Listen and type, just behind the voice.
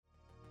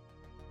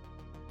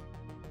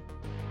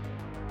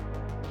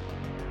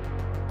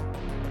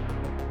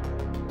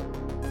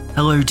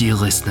Hello dear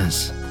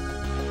listeners,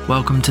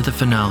 welcome to the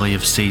finale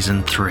of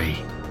Season 3.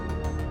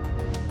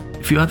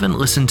 If you haven't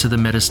listened to the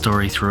meta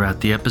story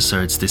throughout the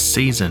episodes this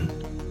season,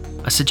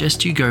 I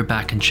suggest you go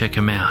back and check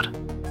them out,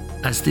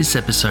 as this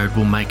episode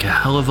will make a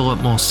hell of a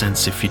lot more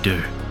sense if you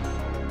do.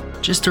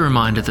 Just a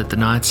reminder that The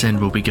Night's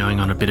End will be going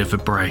on a bit of a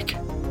break.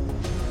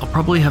 I'll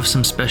probably have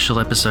some special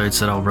episodes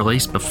that I'll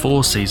release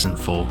before Season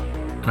 4,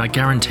 and I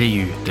guarantee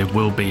you there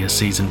will be a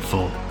Season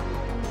 4.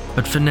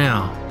 But for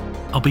now,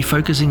 I'll be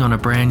focusing on a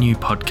brand new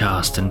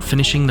podcast and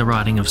finishing the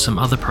writing of some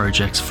other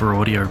projects for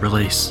audio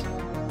release.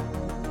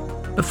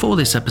 Before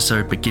this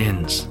episode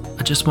begins,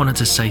 I just wanted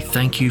to say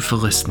thank you for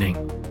listening.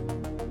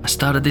 I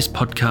started this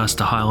podcast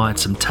to highlight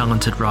some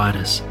talented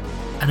writers,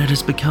 and it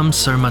has become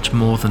so much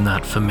more than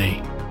that for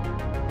me.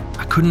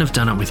 I couldn't have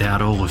done it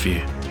without all of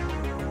you.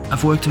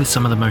 I've worked with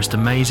some of the most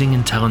amazing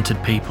and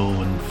talented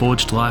people and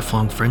forged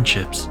lifelong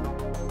friendships.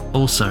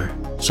 Also,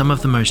 some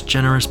of the most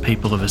generous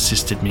people have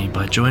assisted me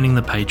by joining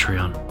the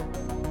Patreon.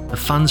 The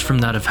funds from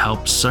that have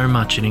helped so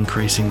much in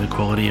increasing the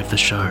quality of the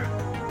show.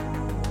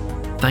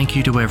 Thank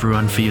you to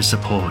everyone for your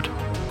support.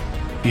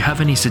 If you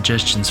have any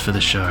suggestions for the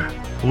show,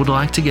 or would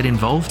like to get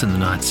involved in The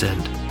Night's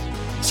End,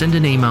 send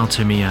an email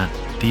to me at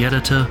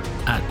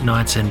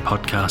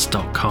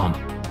theeditor@nightsendpodcast.com,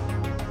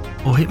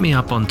 or hit me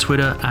up on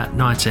Twitter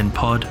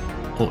 @nightsendpod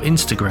or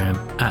Instagram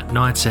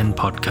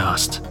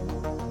 @nightsendpodcast.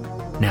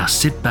 Now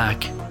sit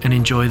back and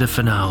enjoy the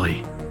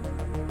finale.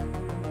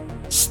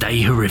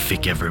 Stay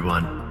horrific,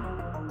 everyone.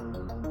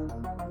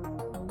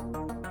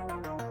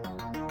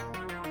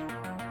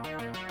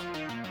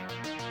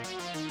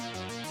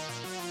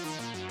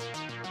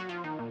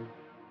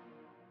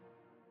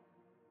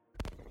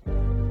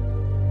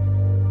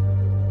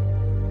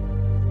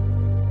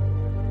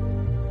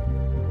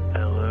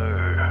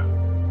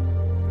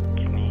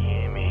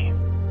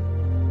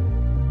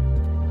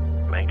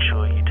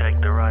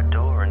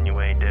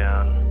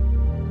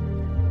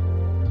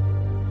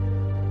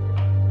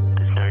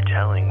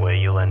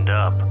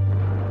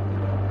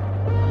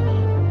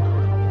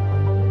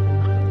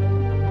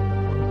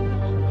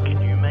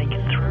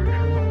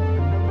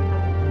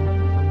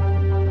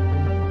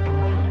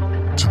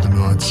 To the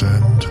Night's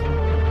End.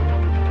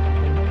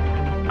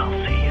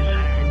 I'll see you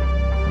soon.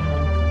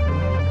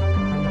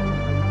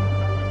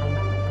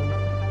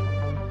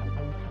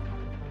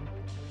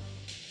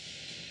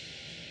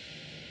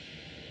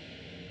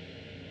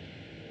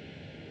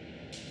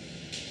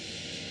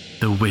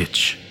 The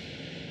Witch,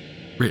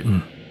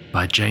 written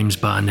by James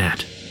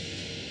Barnett.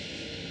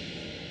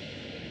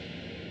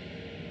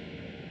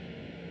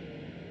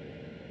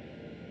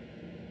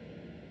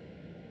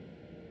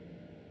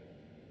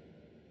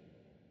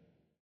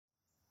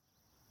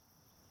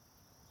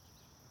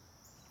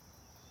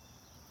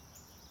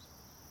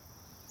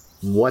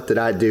 What did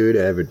I do to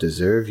ever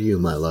deserve you,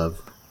 my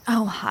love?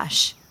 Oh,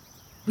 hush.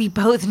 We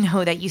both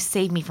know that you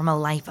saved me from a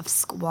life of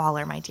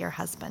squalor, my dear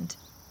husband.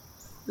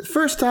 The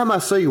first time I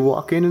saw you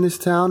walk in this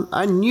town,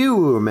 I knew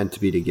we were meant to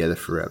be together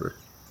forever.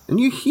 And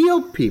you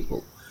healed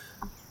people.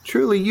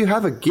 Truly, you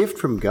have a gift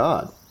from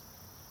God.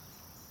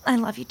 I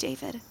love you,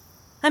 David.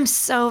 I'm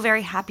so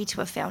very happy to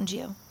have found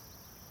you.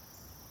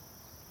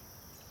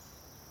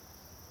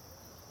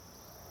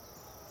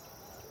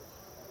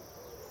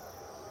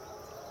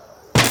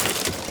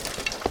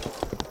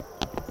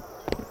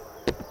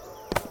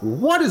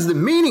 What is the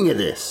meaning of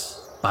this?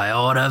 By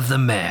order of the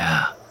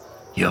mayor,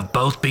 you have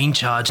both been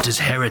charged as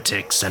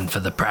heretics and for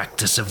the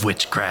practice of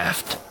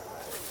witchcraft.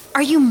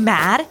 Are you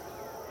mad?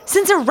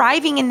 Since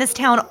arriving in this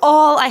town,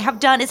 all I have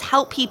done is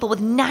help people with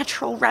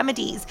natural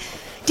remedies.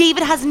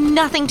 David has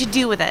nothing to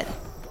do with it.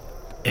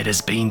 It has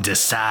been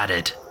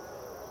decided.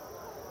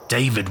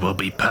 David will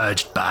be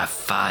purged by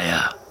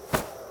fire.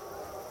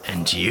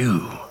 And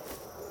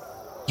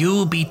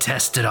you'll be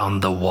tested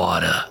on the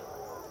water.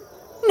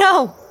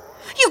 No!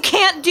 You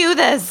can't do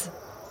this!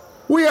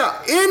 We are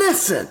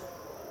innocent!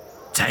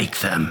 Take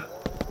them.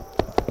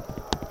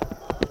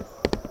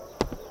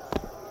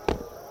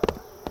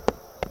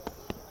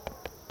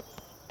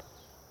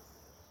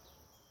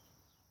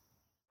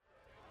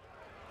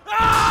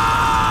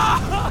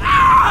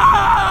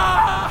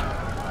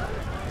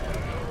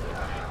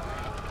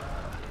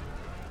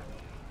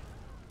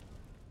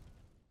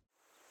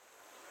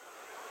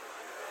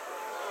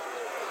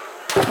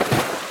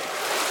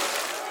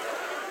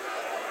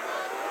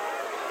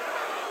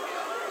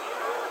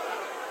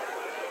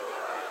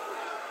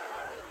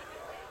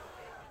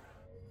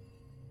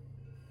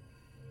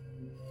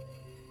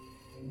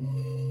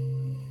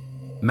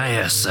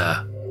 Mayor,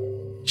 sir.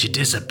 She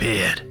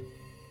disappeared.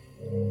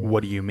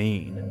 What do you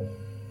mean?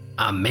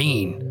 I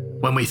mean,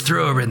 when we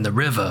threw her in the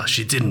river,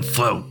 she didn't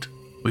float.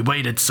 We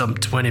waited some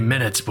 20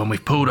 minutes. When we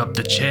pulled up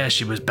the chair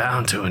she was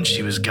bound to and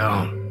she was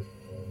gone.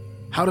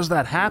 How does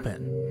that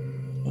happen?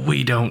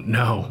 We don't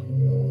know.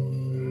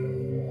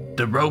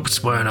 The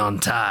ropes weren't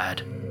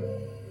untied.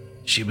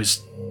 She was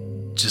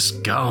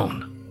just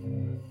gone.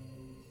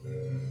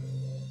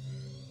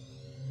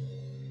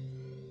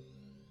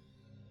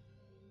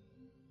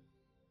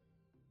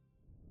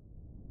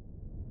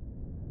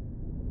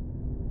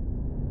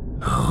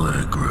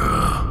 Holograph.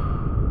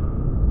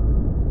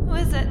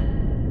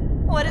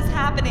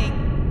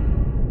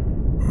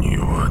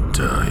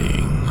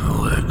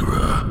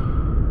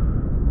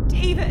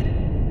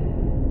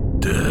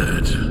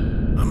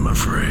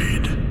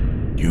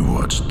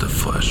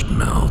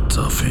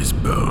 off his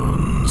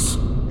bones.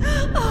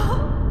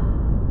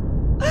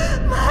 Oh,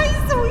 my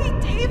sweet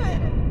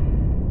David.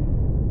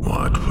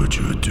 What would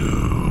you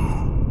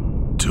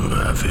do to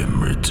have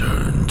him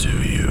return to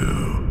you?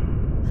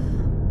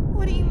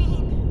 What do you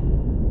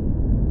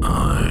mean?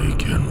 I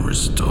can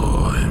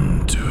restore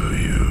him to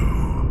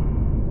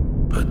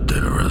you, but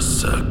there are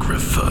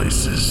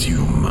sacrifices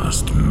you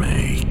must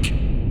make.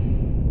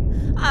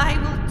 I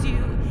will do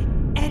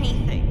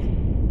anything.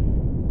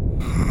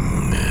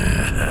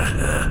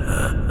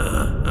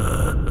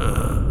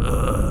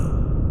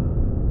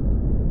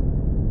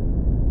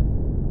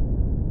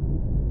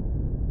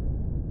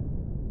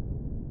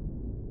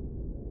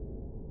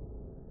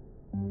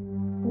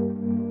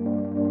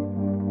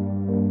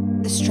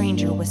 The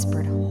stranger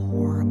whispered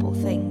horrible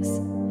things,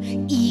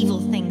 evil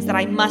things that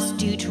I must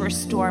do to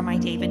restore my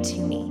David to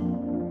me.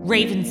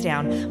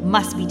 Ravensdown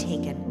must be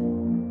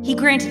taken. He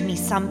granted me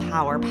some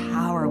power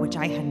which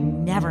I had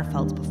never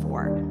felt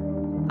before.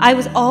 I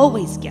was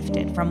always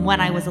gifted from when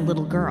I was a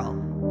little girl,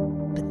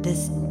 but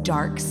this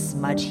dark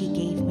smudge he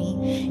gave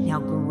me now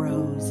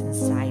grows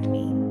inside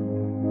me.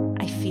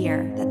 I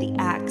fear that the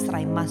acts that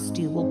I must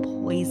do will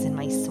poison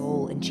my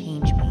soul and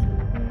change me.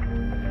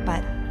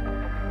 But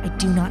I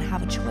do not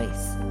have a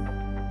choice.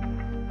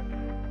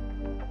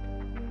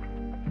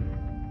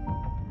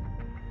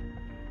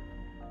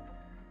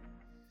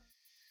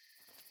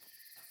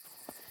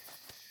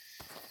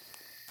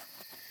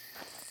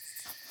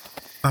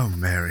 Oh,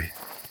 Mary,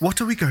 what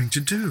are we going to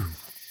do?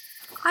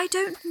 I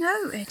don't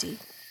know, Eddie.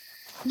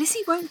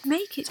 Lizzie won't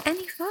make it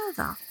any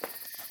further.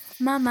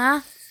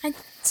 Mama, I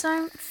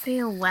don't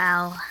feel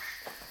well.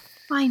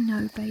 I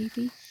know,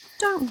 baby.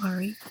 Don't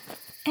worry.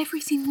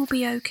 Everything will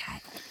be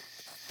okay.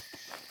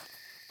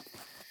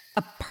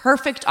 A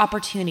perfect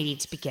opportunity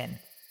to begin.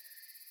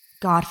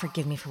 God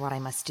forgive me for what I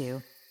must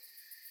do.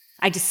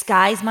 I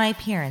disguise my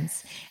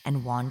appearance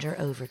and wander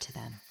over to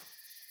them.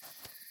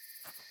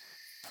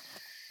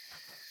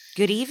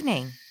 Good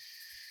evening.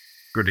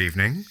 Good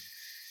evening.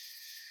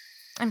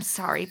 I'm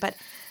sorry, but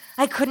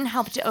I couldn't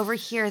help to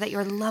overhear that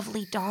your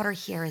lovely daughter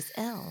here is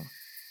ill.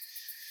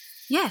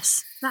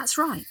 Yes, that's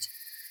right.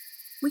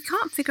 We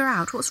can't figure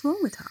out what's wrong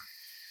with her.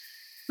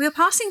 We are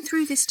passing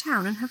through this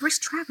town and have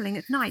risked travelling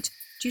at night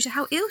due to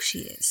how ill she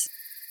is.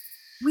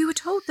 We were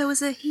told there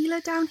was a healer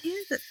down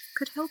here that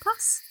could help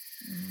us.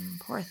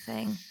 Poor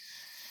thing.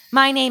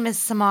 My name is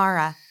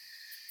Samara,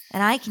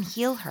 and I can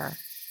heal her.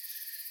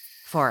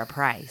 For a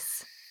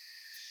price.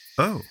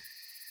 Oh,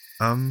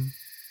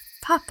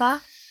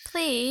 Papa,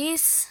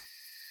 please.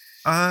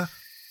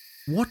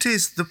 what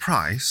is the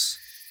price?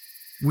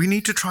 We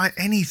need to try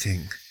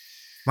anything.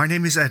 My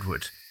name is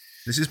Edward.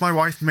 This is my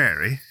wife,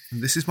 Mary,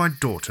 and this is my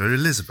daughter,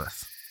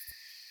 Elizabeth.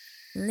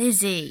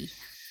 Lizzie.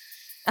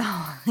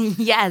 Oh,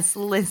 yes,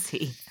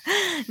 Lizzie.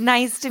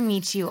 Nice to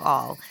meet you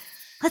all.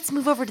 Let's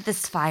move over to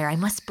this fire. I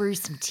must brew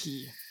some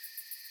tea.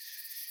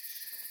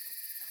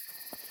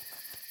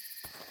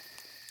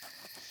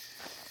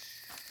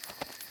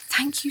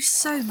 Thank you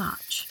so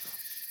much.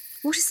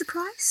 What is the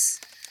price?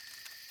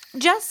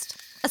 Just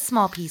a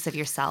small piece of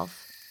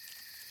yourself.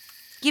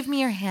 Give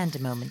me your hand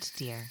a moment,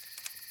 dear.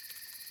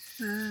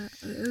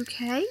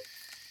 Okay.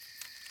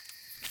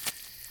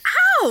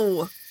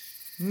 Ow!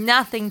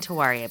 Nothing to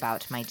worry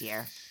about, my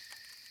dear.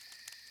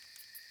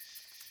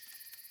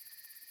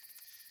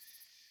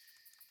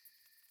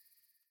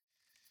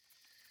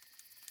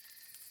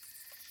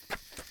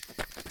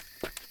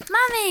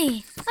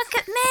 Mummy, look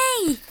at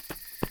me!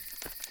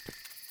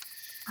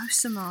 Oh,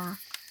 Samara,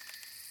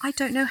 I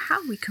don't know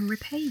how we can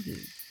repay you.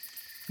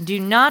 Do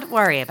not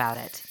worry about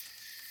it.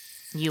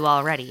 You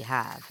already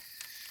have.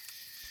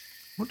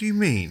 What do you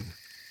mean?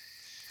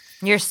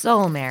 Your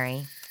soul,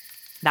 Mary.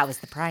 That was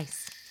the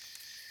price.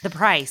 The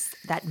price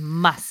that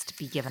must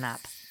be given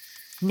up.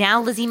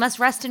 Now Lizzie must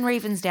rest in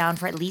Ravensdown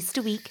for at least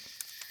a week.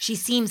 She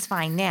seems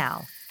fine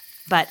now,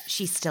 but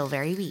she's still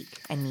very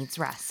weak and needs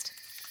rest.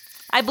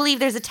 I believe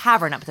there's a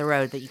tavern up the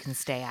road that you can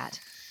stay at.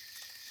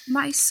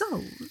 My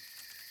soul?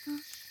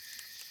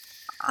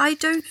 I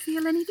don't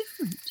feel any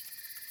different.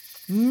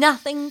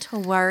 Nothing to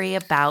worry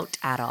about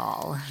at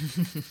all.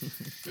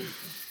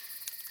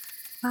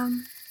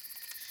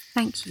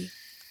 Thank you.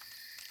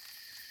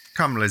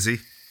 Come, Lizzie.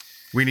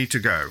 We need to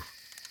go.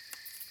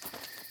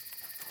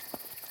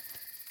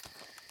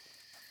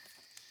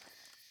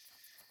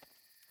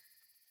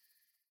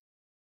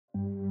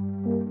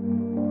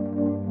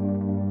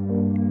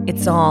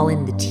 It's all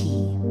in the tea.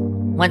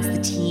 Once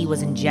the tea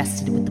was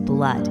ingested with the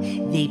blood,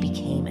 they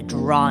became a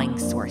drawing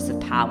source of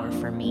power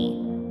for me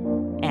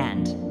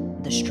and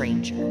the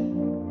stranger.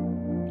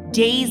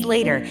 Days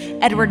later,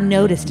 Edward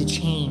noticed a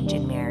change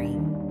in Mary.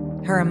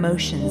 Her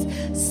emotions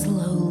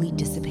slowly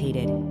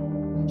dissipated.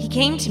 He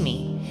came to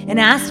me and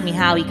asked me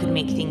how he could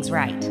make things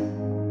right.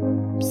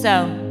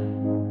 So,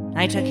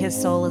 I took his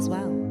soul as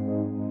well.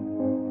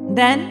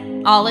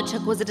 Then, all it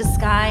took was a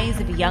disguise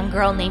of a young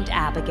girl named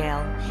Abigail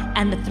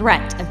and the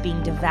threat of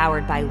being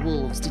devoured by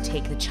wolves to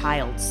take the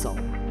child's soul.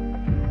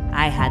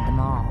 I had them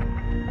all.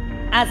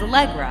 As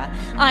Allegra,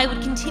 I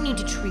would continue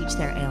to treat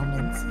their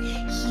ailments,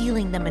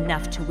 healing them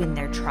enough to win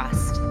their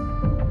trust.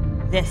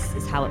 This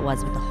is how it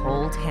was with the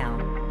whole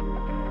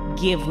town.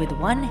 Give with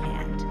one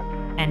hand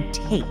and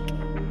take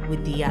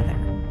with the other.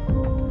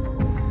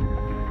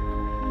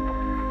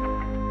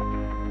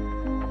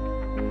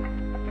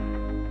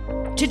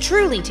 To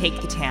truly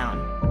take the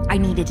town, I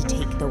needed to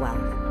take the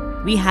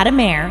wealth. We had a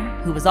mayor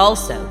who was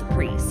also the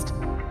priest.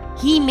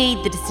 He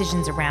made the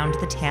decisions around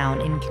the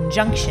town in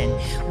conjunction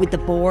with the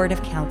board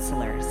of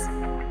councilors.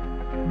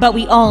 But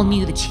we all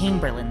knew the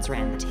Chamberlains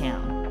ran the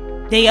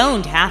town. They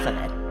owned half of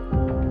it.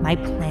 My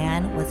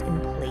plan was in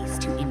place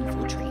to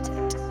infiltrate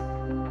it.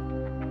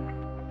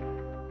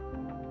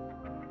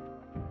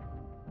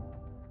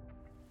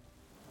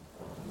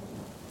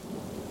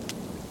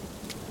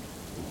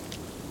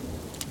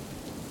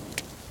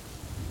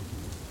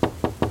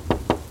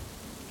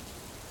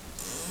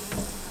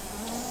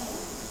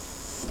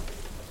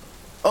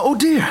 Oh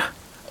dear!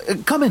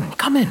 Come in,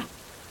 come in.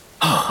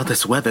 Oh,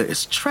 this weather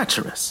is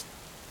treacherous.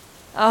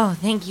 Oh,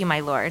 thank you, my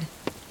lord.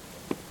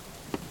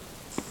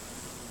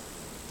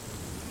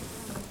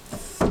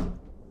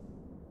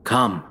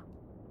 Come.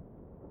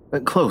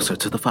 Closer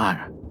to the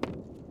fire.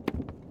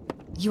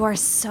 You are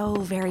so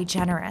very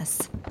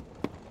generous.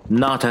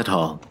 Not at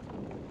all.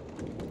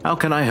 How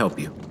can I help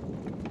you?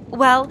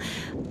 Well,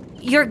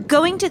 you're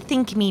going to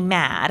think me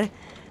mad.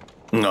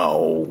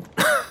 No.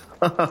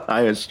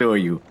 I assure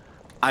you,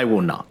 I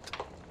will not.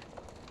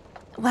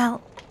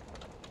 Well,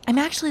 I'm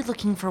actually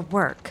looking for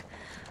work.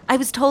 I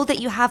was told that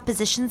you have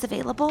positions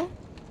available.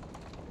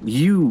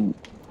 You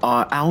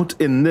are out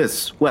in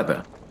this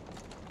weather,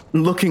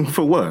 looking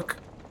for work.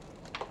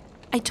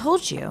 I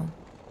told you.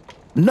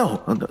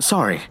 No,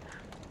 sorry.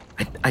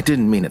 I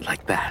didn't mean it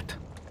like that.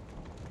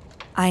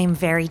 I am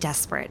very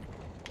desperate.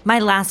 My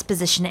last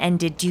position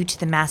ended due to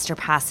the master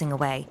passing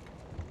away.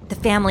 The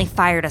family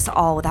fired us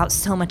all without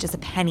so much as a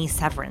penny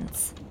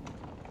severance.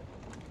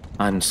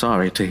 I'm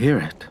sorry to hear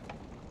it.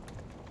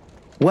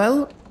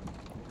 Well,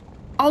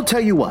 I'll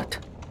tell you what.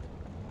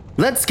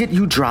 Let's get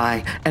you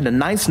dry and a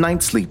nice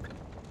night's sleep,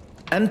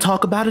 and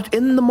talk about it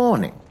in the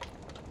morning.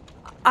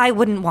 I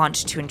wouldn't want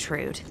to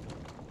intrude.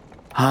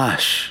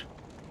 Hush.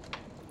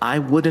 I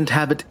wouldn't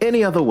have it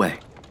any other way.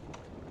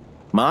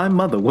 My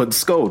mother would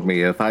scold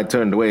me if I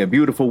turned away a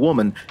beautiful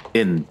woman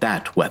in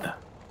that weather.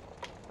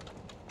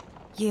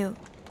 You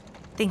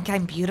think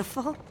I'm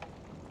beautiful?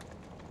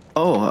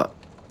 Oh,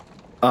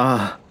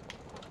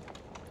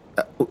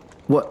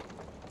 what?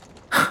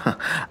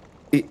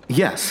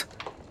 Yes.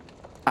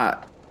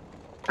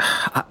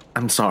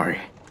 I'm sorry.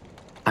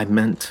 I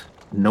meant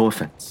no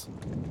offense.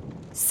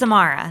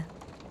 Samara.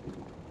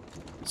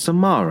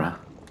 Samara.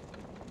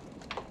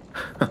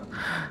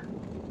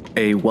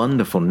 A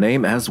wonderful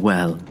name as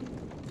well.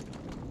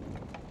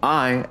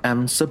 I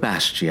am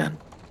Sebastian,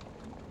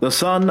 the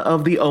son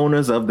of the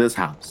owners of this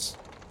house,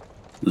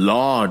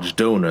 large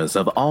donors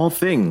of all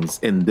things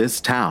in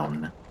this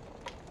town.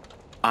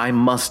 I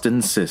must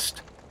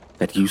insist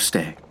that you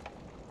stay.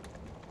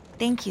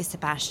 Thank you,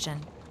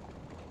 Sebastian.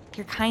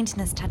 Your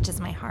kindness touches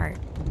my heart.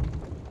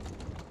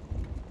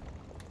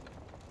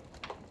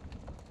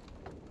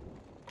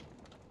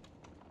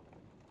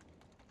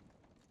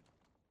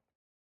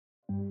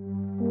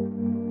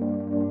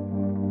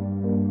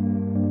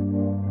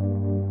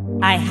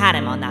 I had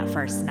him on that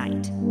first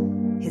night.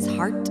 His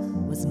heart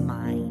was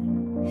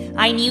mine.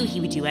 I knew he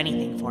would do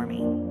anything for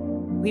me.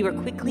 We were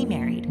quickly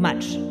married,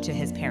 much to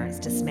his parents'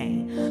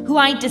 dismay, who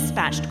I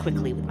dispatched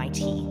quickly with my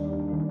tea.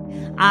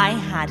 I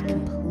had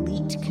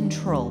complete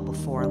control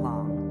before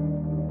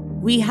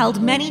long. We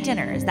held many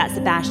dinners that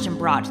Sebastian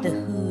brought the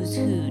who's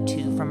who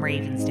to from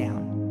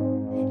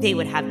Ravensdown. They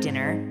would have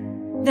dinner,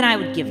 then I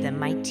would give them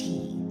my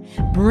tea,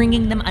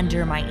 bringing them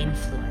under my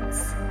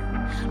influence.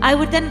 I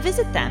would then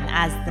visit them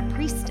as the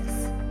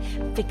priestess,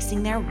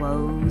 fixing their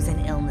woes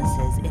and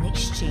illnesses in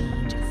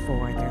exchange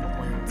for their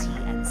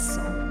loyalty and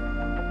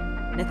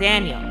soul.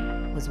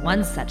 Nathaniel was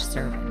one such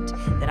servant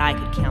that I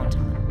could count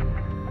on.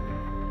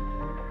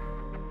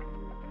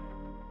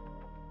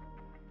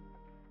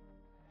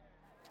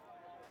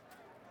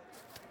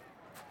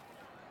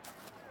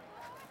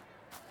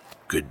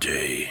 Good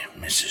day,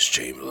 Mrs.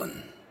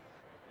 Chamberlain.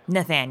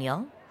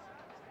 Nathaniel?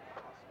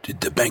 Did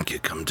the banker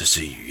come to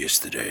see you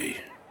yesterday?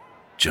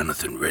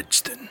 Jonathan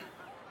Redston.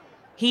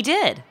 He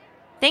did.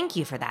 Thank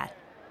you for that.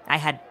 I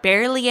had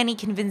barely any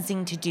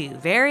convincing to do.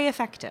 Very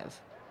effective.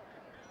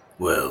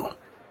 Well,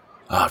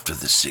 after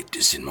the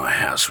sickness in my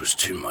house was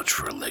too much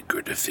for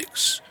Allegra to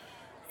fix,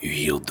 you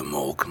healed them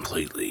all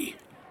completely.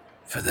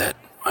 For that,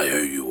 I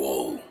owe you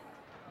all.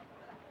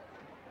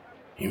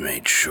 You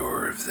made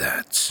sure of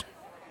that.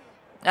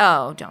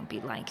 Oh, don't be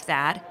like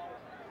that.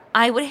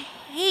 I would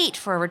hate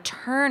for a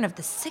return of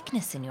the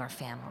sickness in your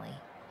family.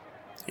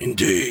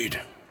 Indeed.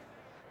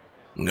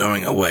 I'm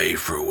going away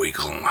for a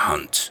week-long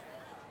hunt,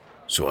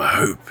 so I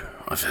hope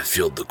I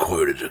fulfilled the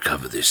quota to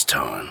cover this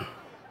time.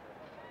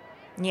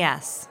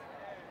 Yes,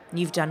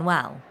 you've done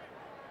well.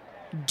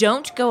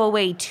 Don't go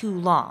away too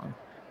long.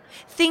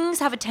 Things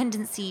have a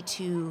tendency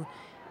to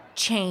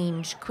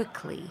change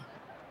quickly.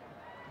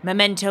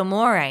 Memento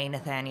mori,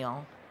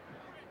 Nathaniel.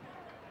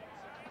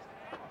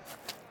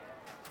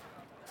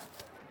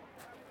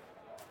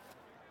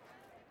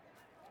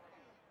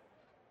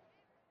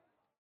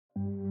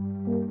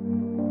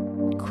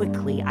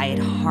 Quickly, I had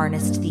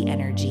harnessed the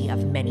energy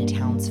of many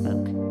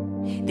townsfolk.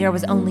 There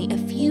was only a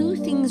few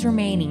things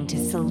remaining to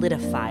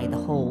solidify the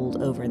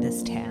hold over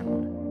this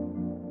town.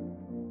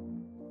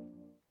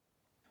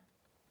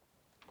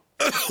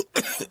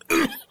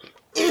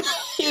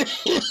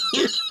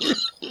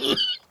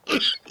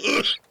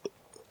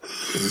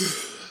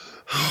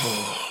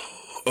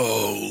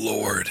 Oh,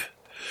 Lord.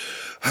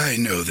 I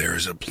know there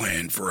is a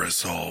plan for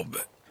us all,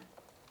 but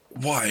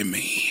why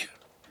me?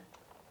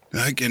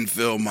 I can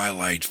feel my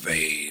light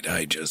fade.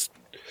 I just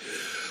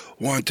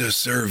want to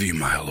serve you,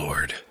 my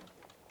Lord.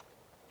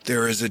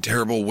 There is a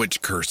terrible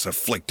witch curse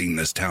afflicting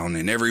this town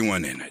and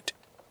everyone in it.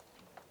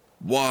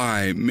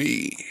 Why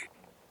me?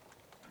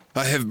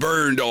 I have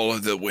burned all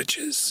of the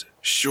witches.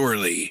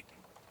 Surely,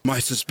 my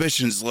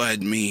suspicions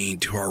led me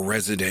to our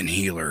resident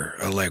healer,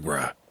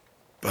 Allegra.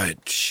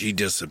 But she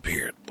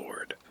disappeared,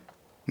 Lord.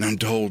 And I'm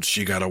told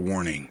she got a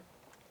warning.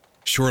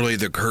 Surely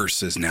the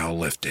curse is now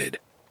lifted.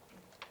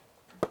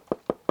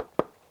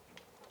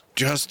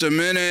 Just a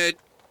minute.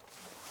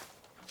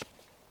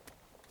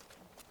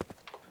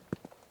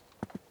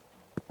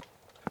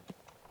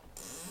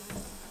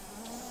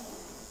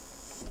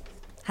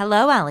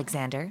 Hello,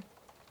 Alexander.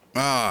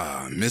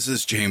 Ah,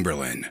 Mrs.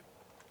 Chamberlain.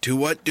 To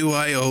what do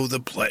I owe the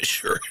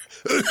pleasure?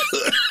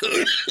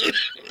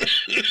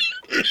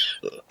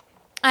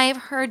 I have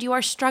heard you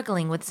are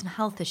struggling with some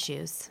health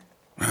issues.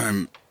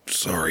 I'm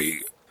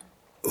sorry.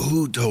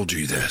 Who told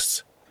you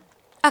this?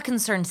 A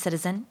concerned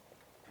citizen.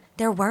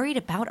 They're worried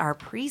about our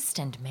priest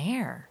and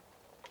mayor.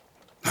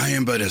 I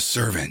am but a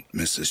servant,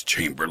 Mrs.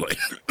 Chamberlain.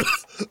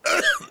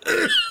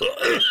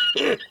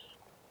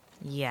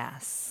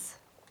 Yes.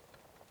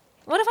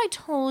 What if I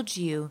told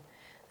you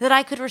that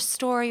I could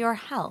restore your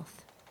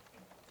health?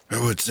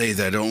 I would say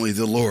that only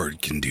the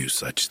Lord can do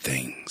such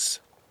things.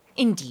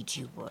 Indeed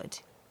you would.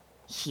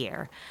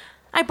 Here,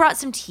 I brought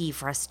some tea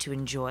for us to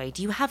enjoy.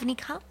 Do you have any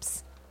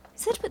cups?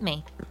 Sit with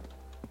me.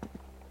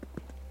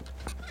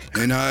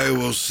 And I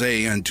will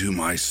say unto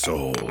my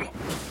soul,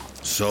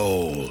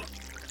 Soul,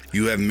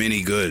 you have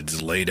many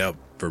goods laid up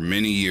for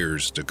many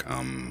years to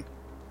come.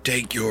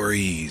 Take your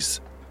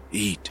ease,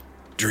 eat,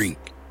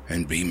 drink,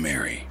 and be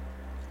merry.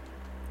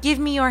 Give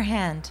me your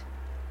hand.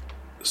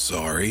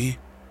 Sorry?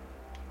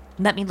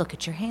 Let me look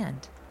at your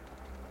hand.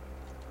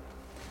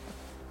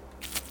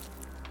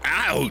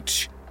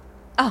 Ouch!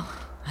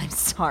 Oh, I'm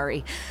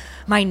sorry.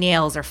 My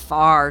nails are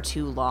far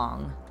too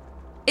long.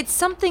 It's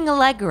something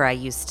Allegra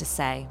used to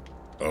say.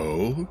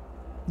 Oh?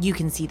 You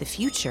can see the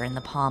future in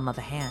the palm of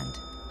a hand.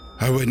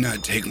 I would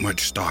not take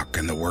much stock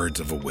in the words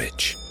of a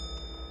witch.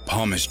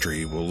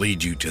 Palmistry will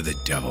lead you to the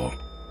devil.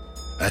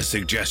 I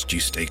suggest you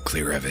stay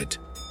clear of it.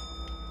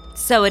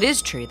 So it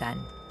is true, then.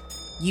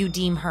 You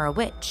deem her a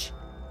witch.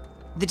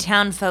 The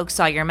town folk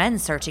saw your men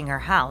searching her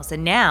house,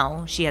 and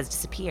now she has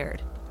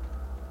disappeared.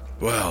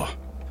 Well,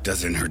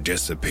 doesn't her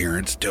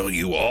disappearance tell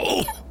you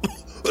all?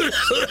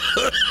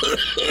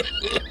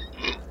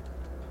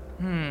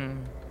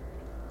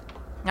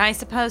 I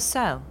suppose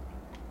so.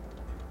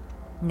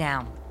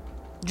 Now,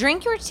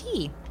 drink your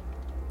tea.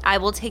 I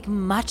will take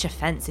much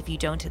offense if you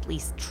don't at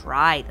least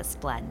try this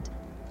blend.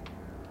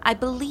 I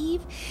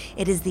believe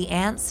it is the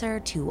answer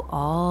to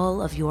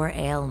all of your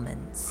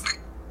ailments.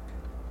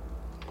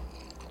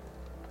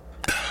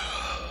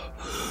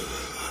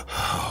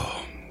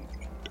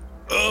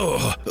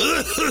 Oh.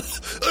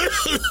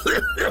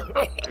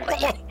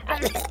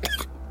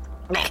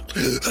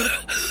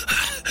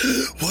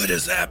 What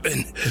has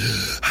happened?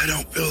 I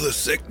don't feel the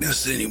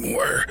sickness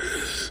anymore.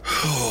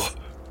 Oh.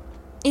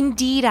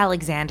 Indeed,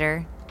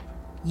 Alexander,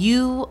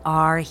 you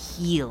are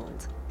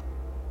healed.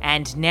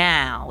 And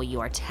now you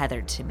are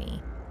tethered to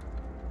me.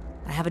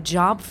 I have a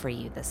job for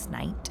you this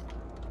night.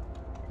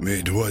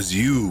 It was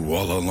you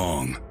all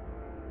along.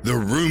 The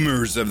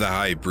rumors of the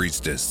High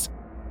Priestess.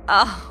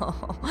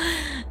 Oh,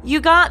 you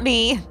got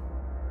me.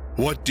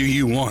 What do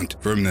you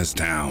want from this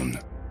town?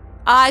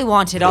 I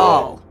want it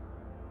all.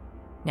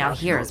 Now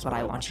here's what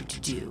I want you to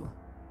do.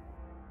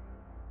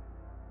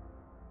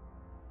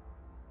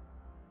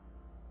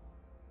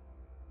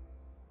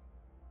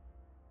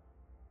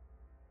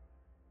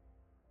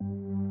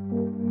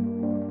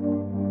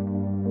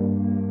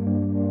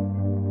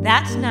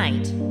 That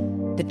night,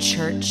 the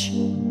church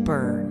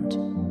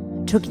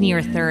burned, took near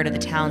a third of the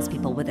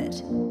townspeople with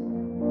it.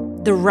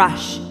 The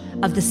rush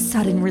of the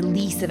sudden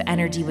release of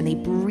energy when they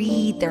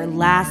breathed their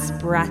last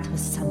breath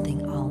was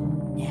something I'll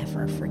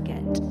never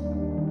forget.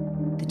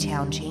 The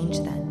town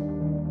changed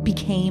then,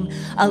 became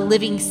a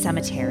living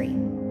cemetery.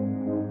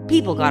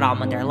 People got on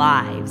with their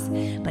lives,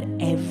 but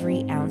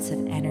every ounce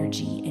of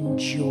energy and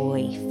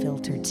joy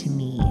filtered to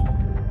me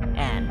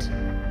and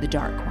the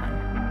Dark One.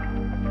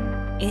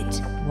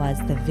 It was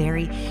the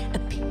very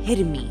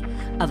epitome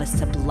of a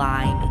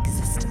sublime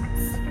existence.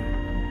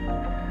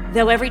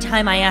 Though every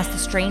time I asked the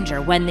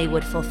stranger when they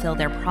would fulfill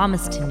their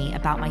promise to me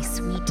about my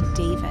sweet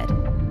David,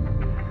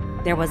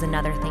 there was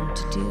another thing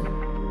to do.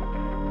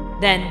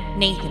 Then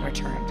Nathan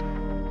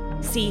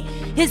returned. See,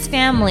 his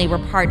family were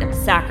part of the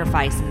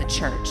sacrifice in the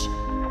church.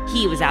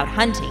 He was out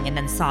hunting and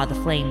then saw the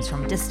flames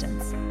from a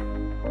distance.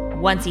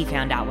 Once he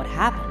found out what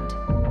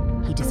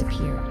happened, he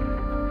disappeared.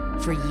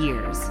 For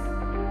years.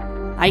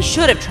 I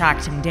should have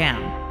tracked him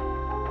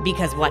down,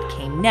 because what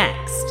came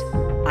next,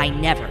 I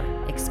never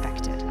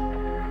expected.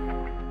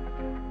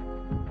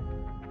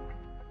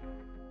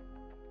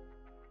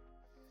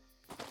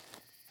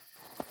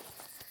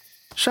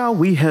 Shall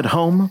we head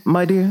home,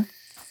 my dear?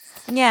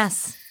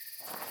 Yes.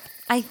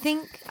 I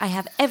think I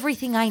have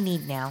everything I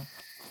need now.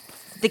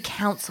 The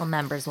council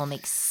members will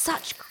make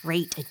such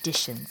great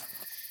additions,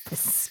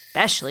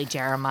 especially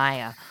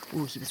Jeremiah.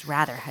 Ooh, he was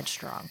rather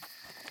headstrong.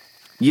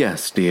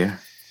 Yes, dear.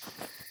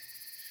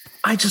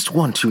 I just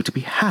want you to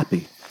be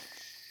happy.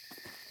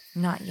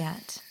 Not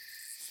yet.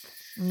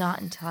 Not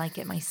until I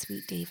get my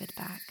sweet David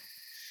back.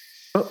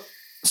 Oh,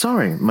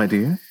 sorry, my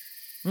dear.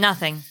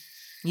 Nothing.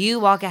 You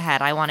walk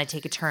ahead. I want to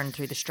take a turn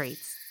through the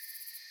streets.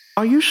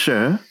 Are you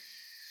sure?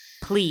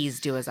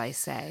 Please do as I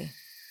say.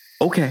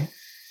 Okay.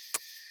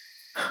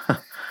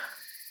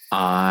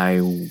 I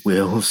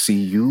will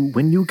see you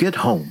when you get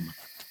home.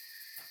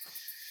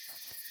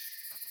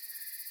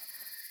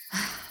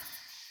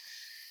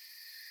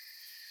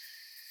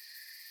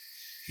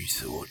 You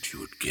thought you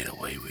would get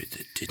away with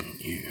it,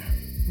 didn't you?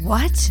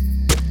 What?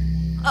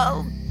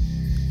 Oh.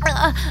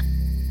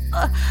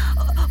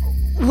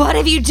 What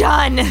have you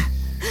done?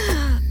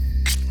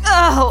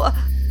 Oh.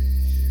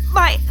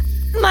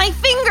 My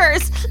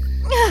fingers.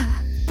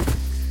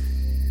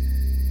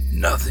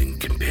 Nothing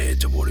compared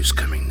to what is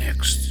coming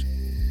next.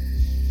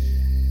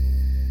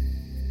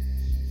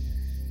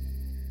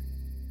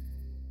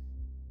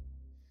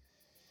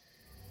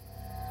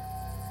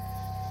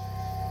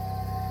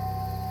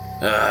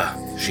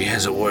 She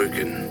has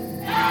awoken.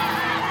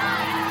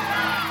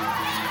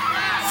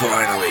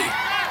 Finally,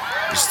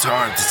 it's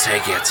time to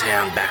take our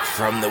town back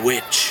from the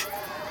witch.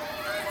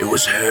 It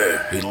was her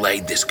who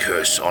laid this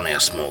curse on our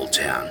small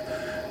town.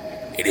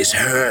 It is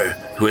her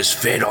who has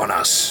fed on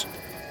us.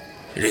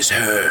 It is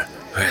her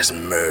who has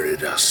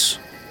murdered us.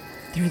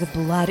 Through the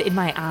blood in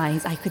my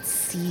eyes, I could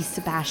see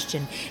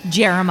Sebastian,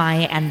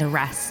 Jeremiah, and the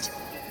rest.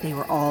 They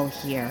were all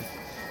here.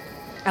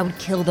 I would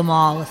kill them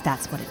all if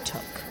that's what it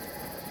took.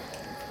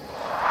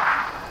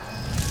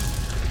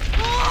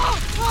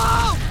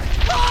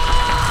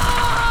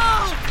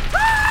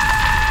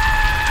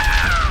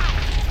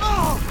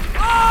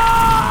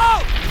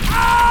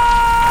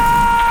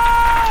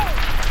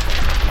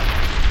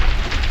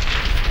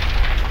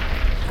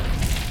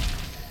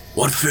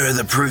 What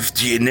further proof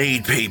do you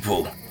need,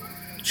 people?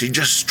 She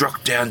just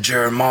struck down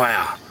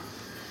Jeremiah.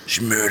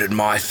 She murdered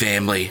my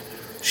family.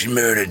 She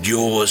murdered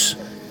yours.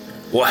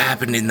 What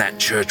happened in that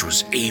church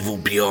was evil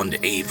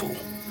beyond evil.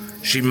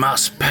 She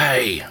must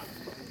pay.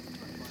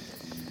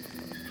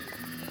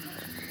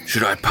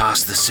 Should I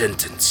pass the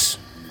sentence?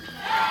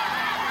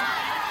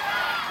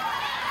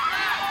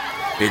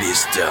 It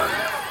is done.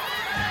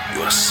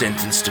 You are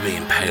sentenced to be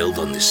impaled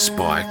on this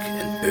spike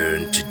and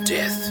burned to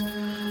death.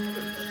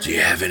 Do you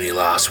have any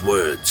last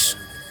words?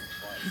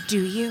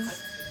 Do you?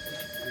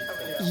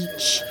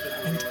 Each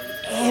and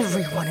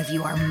every one of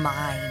you are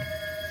mine.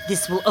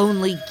 This will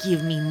only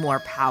give me more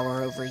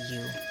power over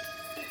you.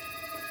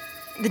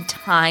 The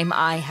time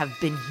I have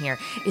been here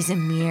is a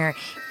mere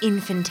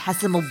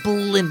infinitesimal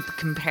blimp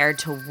compared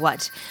to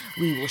what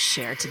we will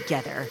share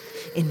together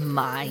in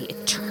my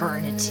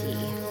eternity.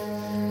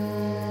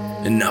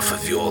 Enough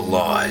of your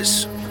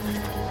lies.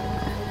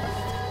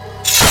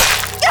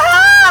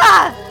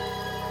 Ah!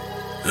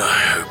 I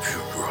hope you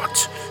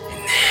rot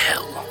in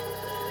hell.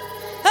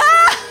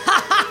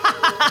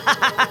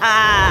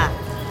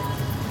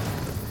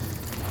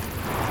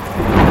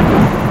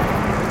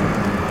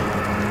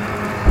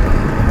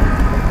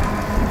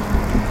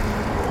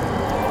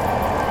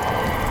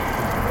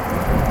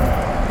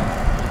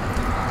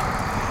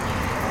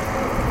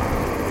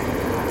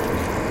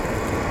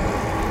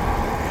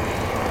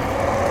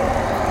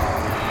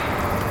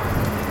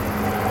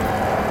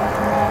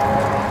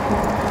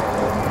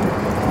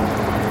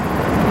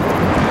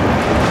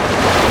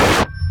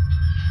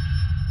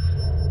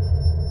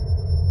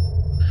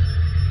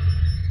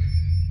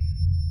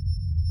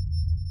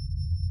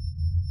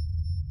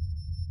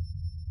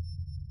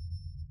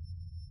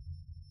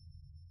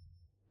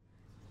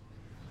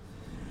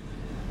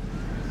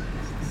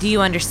 Do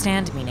you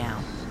understand me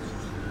now?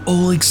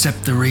 All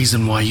except the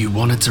reason why you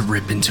wanted to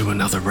rip into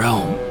another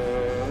realm.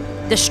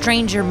 The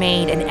stranger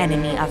made an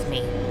enemy of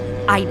me.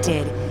 I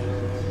did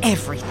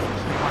everything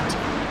he wanted.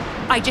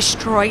 I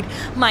destroyed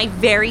my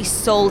very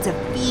soul to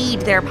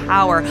feed their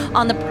power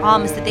on the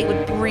promise that they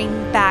would bring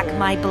back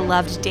my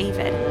beloved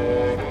David.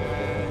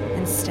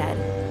 Instead,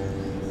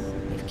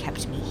 they've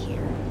kept me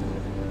here,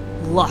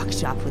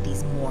 locked up with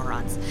these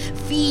morons,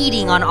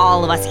 feeding on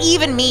all of us,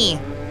 even me.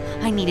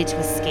 I needed to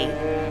escape.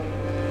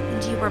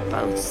 And you were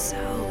both so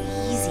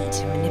easy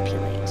to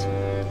manipulate.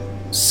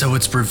 So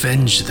it's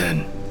revenge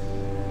then?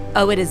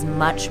 Oh, it is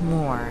much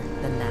more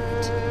than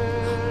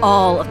that.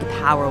 All of the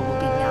power will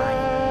be mine.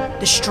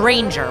 The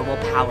stranger will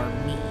power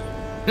me.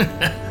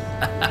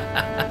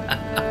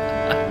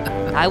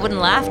 I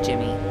wouldn't laugh,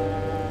 Jimmy.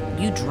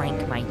 You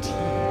drank my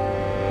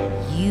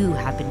tea. You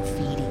have been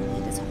feeding me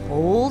this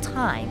whole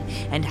time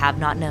and have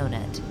not known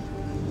it.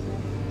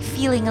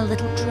 Feeling a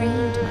little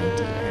drained, my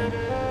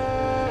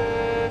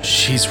dear.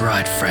 She's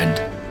right, friend.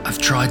 I've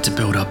tried to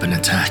build up an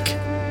attack,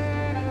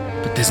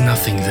 but there's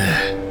nothing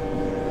there.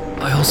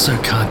 I also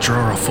can't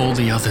draw off all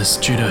the others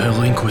due to her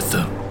link with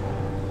them.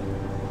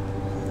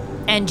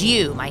 And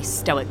you, my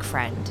stoic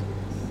friend.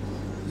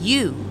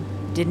 You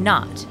did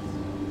not.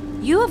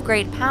 You have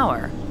great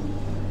power,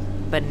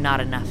 but not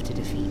enough to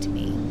defeat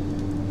me.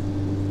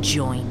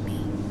 Join me.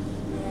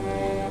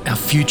 Our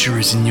future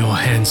is in your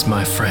hands,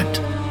 my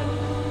friend.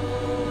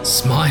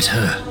 Smite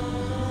her.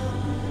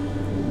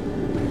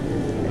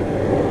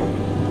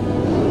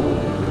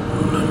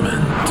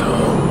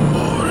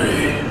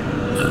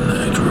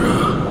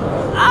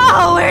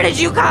 Oh, where did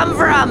you come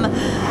from?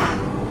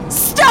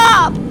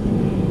 Stop!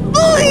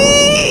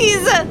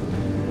 Please!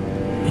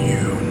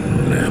 You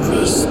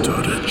never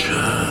stood a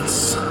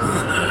chance.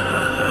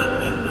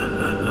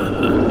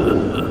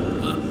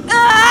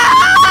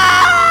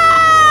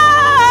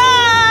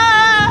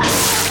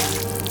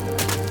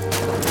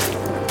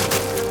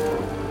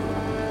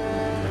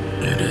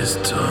 It is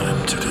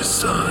time to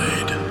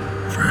decide,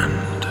 friend.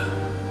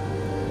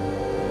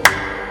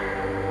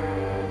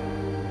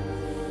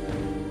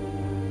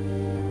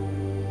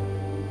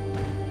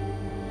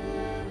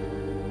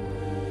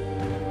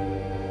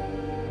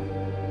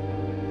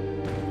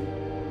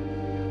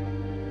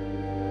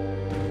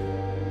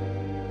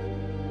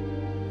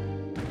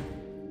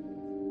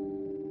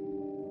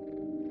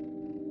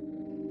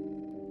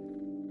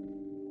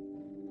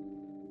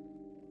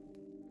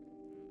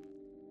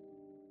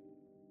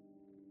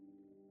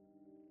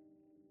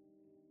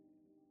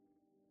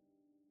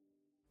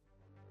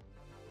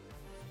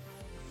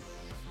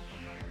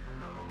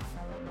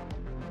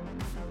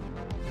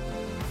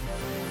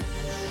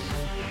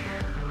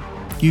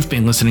 You've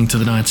been listening to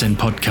the Night's End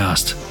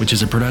podcast, which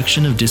is a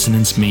production of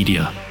Dissonance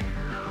Media.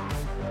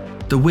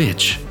 The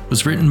Witch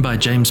was written by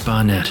James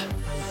Barnett.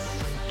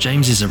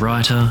 James is a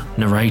writer,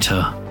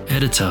 narrator,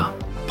 editor,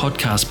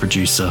 podcast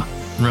producer,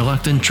 and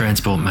reluctant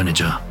transport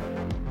manager.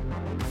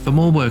 For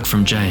more work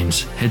from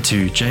James, head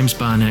to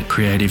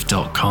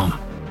jamesbarnettcreative.com.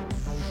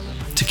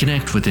 To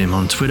connect with him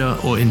on Twitter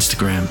or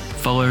Instagram,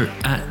 follow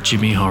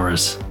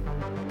 @JimmyHorrors.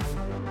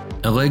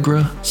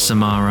 Allegra,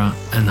 Samara,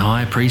 and the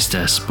High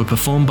Priestess were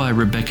performed by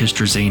Rebecca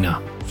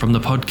Struzina from the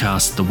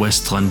podcast The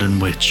West London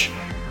Witch.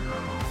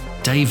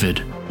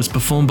 David was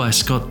performed by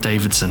Scott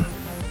Davidson.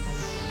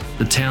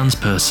 The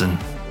Townsperson,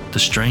 The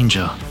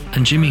Stranger,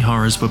 and Jimmy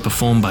Horrors were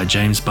performed by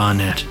James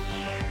Barnett.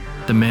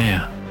 The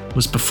Mayor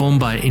was performed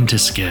by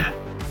Interscare.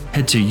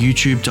 Head to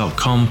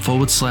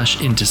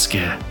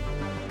youtube.com/Interscare.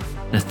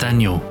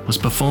 Nathaniel was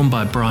performed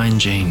by Brian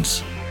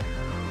Jeans.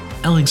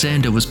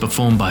 Alexander was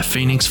performed by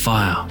Phoenix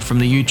Fire from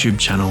the YouTube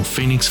channel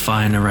Phoenix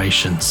Fire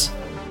Narrations.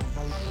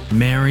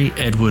 Mary,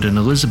 Edward, and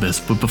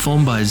Elizabeth were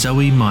performed by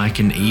Zoe, Mike,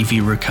 and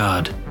Evie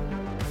Ricard.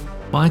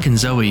 Mike and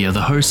Zoe are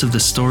the hosts of the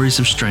Stories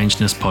of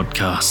Strangeness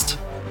podcast.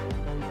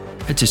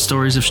 Head to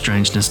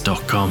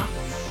storiesofstrangeness.com.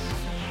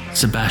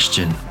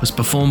 Sebastian was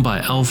performed by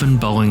Alvin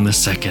Bowling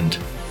II,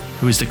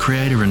 who is the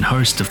creator and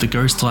host of the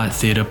Ghostlight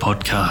Theatre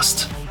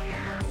podcast.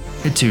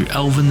 Head to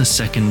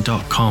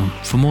alvin2nd.com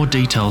for more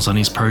details on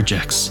his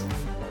projects.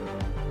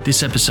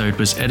 This episode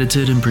was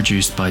edited and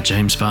produced by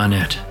James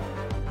Barnett.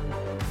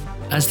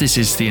 As this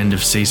is the end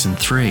of Season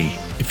 3,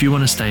 if you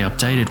want to stay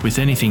updated with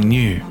anything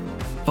new,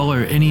 follow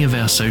any of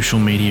our social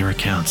media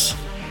accounts.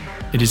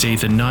 It is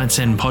either Night's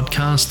End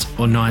Podcast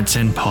or Night's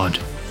End Pod,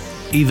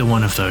 either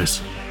one of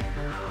those.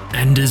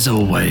 And as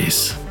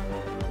always,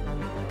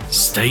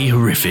 stay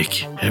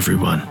horrific,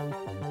 everyone.